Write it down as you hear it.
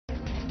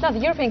Now, the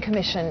European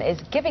Commission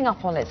is giving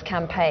up on its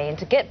campaign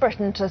to get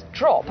Britain to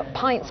drop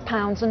pints,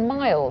 pounds and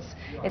miles.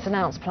 It's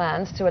announced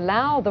plans to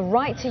allow the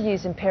right to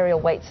use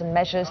imperial weights and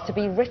measures to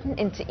be written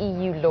into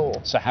EU law.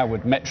 So how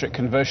would metric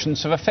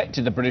conversions have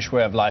affected the British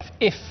way of life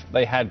if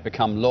they had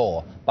become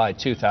law by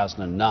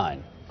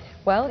 2009?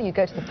 Well, you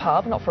go to the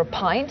pub, not for a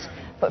pint,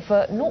 but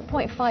for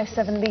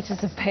 0.57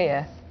 litres of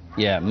beer.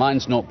 Yeah,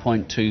 mine's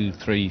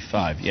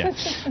 0.235, yeah.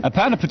 A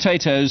pound of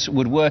potatoes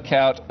would work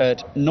out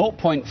at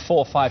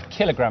 0.45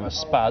 kilogram of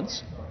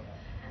spuds.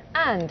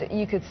 And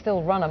you could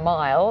still run a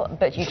mile,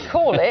 but you'd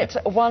call it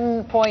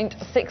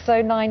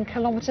 1.609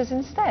 kilometres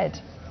instead.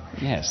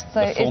 Yes,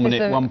 So the 4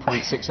 minute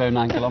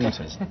 1.609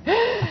 kilometres.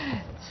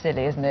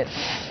 Silly, isn't it?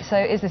 So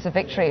is this a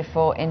victory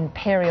for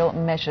imperial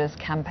measures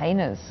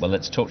campaigners? Well,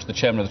 let's talk to the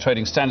chairman of the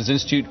Trading Standards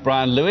Institute,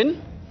 Bryan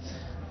Lewin,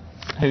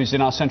 who's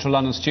in our central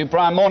London studio.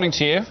 Brian, morning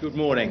to you. Good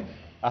morning.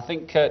 I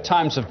think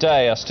times of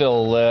day are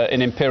still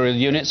in imperial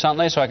units, aren't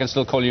they? So I can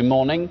still call you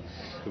morning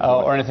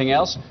or anything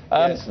else.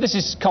 Yes. This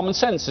is common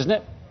sense, isn't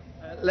it?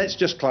 Let's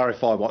just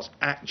clarify what's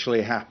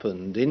actually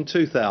happened. In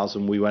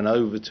 2000, we went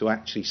over to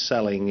actually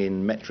selling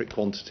in metric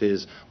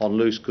quantities on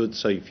loose goods.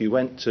 So if you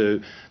went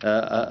to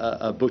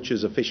a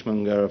butcher's, a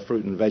fishmonger, a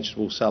fruit and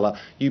vegetable seller,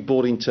 you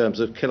bought in terms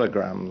of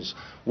kilograms.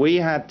 We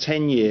had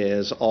 10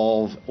 years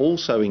of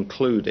also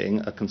including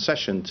a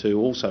concession to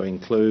also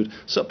include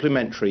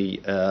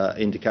supplementary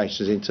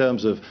indications in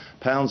terms of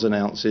pounds and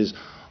ounces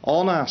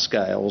on our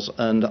scales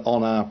and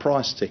on our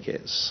price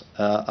tickets.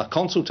 A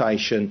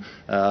consultation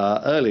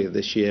earlier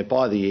this year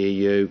by the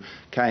EU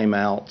came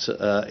out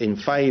in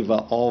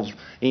favour of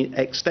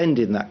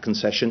extending that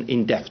concession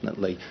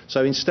indefinitely.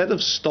 So instead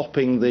of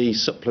stopping the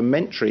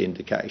supplementary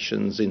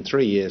indications in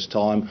 3 years'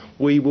 time,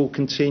 we will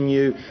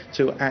continue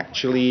to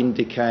actually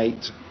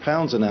indicate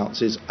pounds and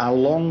ounces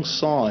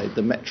alongside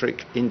the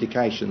metric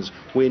indications.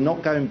 We're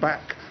not going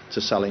back to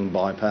selling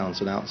by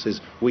pounds and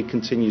ounces. We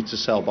continue to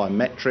sell by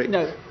metric.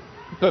 No.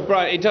 But,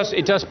 Brian,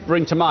 it does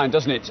bring to mind,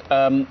 doesn't it,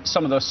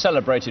 some of those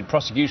celebrated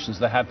prosecutions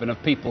there have been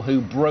of people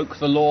who broke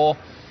the law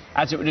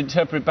as it would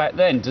interpret back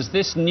then. Does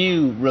this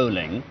new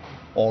ruling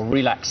or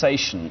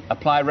relaxation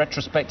apply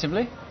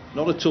retrospectively?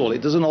 Not at all.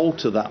 It doesn't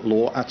alter that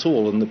law at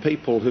all. And the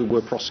people who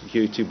were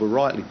prosecuted were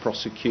rightly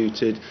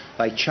prosecuted.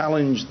 They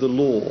challenged the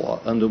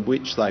law under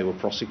which they were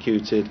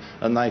prosecuted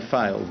and they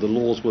failed. The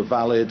laws were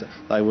valid.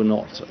 They were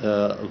not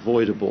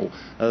avoidable.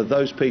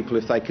 Those people,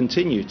 if they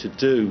continued to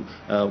do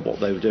what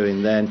they were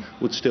doing then,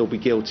 would still be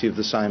guilty of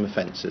the same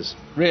offences.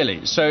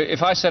 Really? So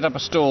if I set up a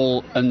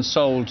stall and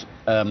sold,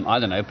 I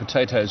don't know,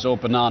 potatoes or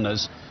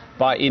bananas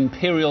by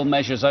imperial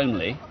measures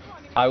only,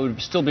 I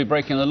would still be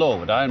breaking the law,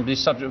 would I, and be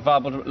subject to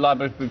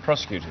liability to be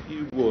prosecuted?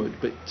 You would,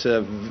 but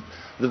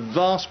the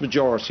vast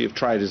majority of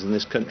traders in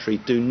this country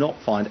do not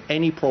find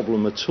any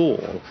problem at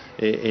all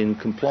in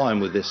complying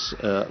with this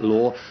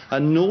law,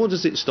 and nor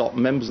does it stop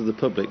members of the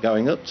public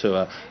going up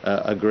to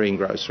a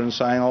greengrocer and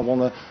saying, I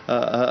want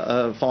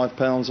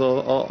 £5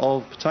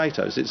 of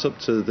potatoes. It's up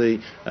to the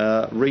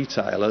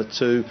retailer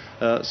to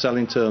sell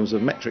in terms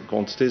of metric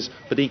quantities,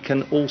 but he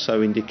can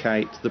also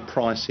indicate the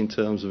price in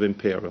terms of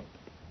imperial.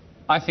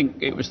 I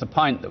think it was the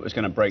pint that was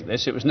going to break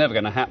this. It was never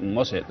going to happen,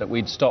 was it, that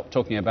we'd stop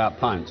talking about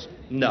pints?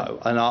 No,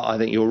 and I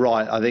think you're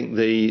right. I think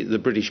the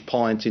British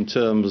pint in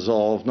terms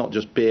of not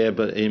just beer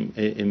but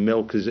in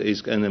milk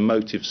is an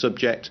emotive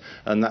subject,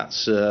 and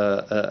that's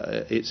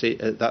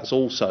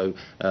also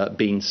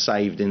been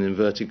saved in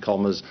inverted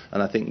commas,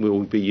 and I think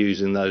we'll be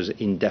using those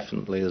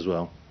indefinitely as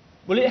well.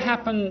 Will it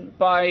happen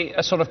by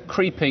a sort of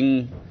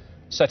creeping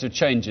set of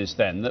changes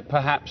then, that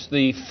perhaps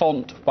the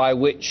font by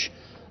which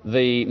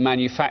the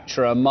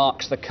manufacturer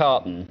marks the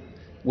carton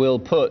will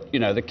put, you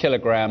know, the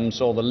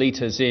kilograms or the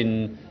litres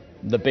in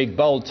the big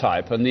bold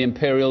type, and the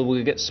imperial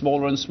will get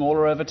smaller and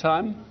smaller over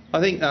time? I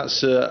think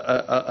that's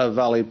a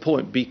valid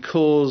point,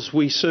 because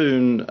we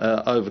soon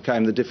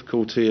overcame the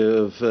difficulty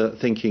of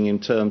thinking in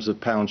terms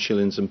of pounds,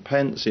 shillings and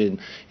pence, in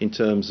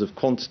terms of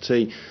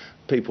quantity.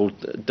 People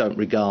don't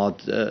refer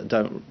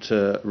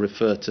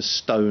to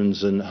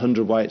stones and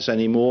hundredweights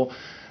anymore.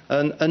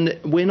 And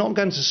we're not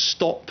going to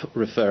stop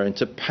referring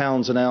to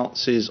pounds and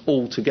ounces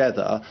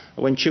altogether.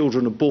 When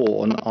children are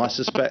born, I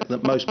suspect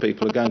that most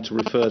people are going to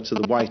refer to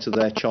the weight of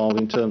their child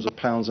in terms of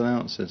pounds and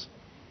ounces.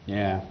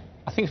 Yeah.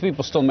 I think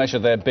people still measure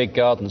their big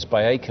gardens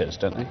by acres,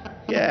 don't they?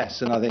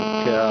 Yes, and I think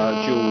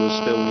jewellers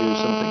still use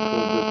something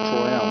called the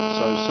troy ounce.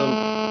 So some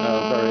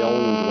very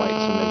old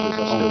weights and measures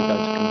are still going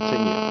to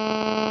continue.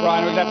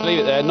 Brian, we'll have to leave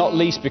it there, not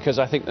least because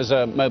I think there's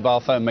a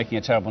mobile phone making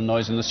a terrible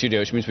noise in the studio,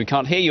 which means we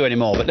can't hear you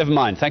anymore, but never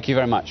mind. Thank you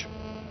very much.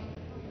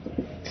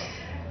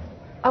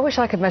 I wish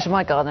I could measure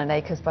my garden in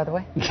acres, by the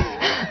way.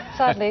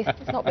 Sadly,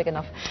 it's not big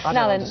enough. I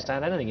don't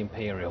understand anything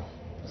imperial.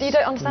 You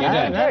don't understand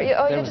You imperial?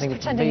 Oh, you're Everything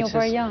just pretending you're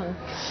very young.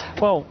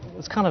 Well,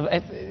 it's kind of...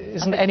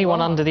 Isn't anyone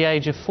under the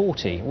age of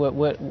 40?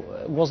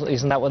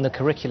 Isn't that when the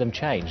curriculum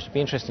changed? It'd be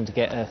interesting to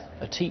get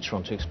a teacher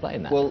on to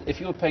explain that. Well,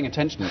 if you were paying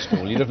attention at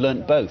school, you'd have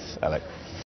learnt both, Alec.